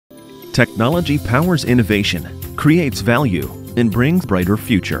Technology powers innovation, creates value, and brings brighter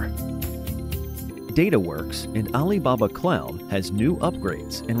future. DataWorks and AlibabaCloud has new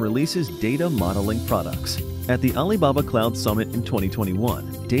upgrades and releases data modeling products. At the AlibabaCloud Summit in 2021,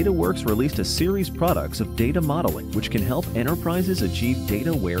 DataWorks released a series of products of data modeling which can help enterprises achieve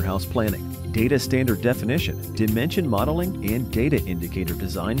data warehouse planning, data standard definition, dimension modeling, and data indicator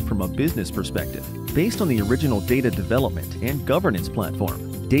design from a business perspective. Based on the original data development and governance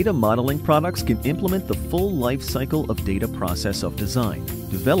platform, data modeling products can implement the full life cycle of data process of design,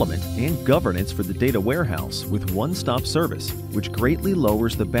 development, and governance for the data warehouse with one-stop service, which greatly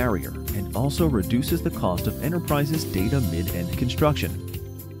lowers the barrier and also reduces the cost of enterprises' data mid-end construction.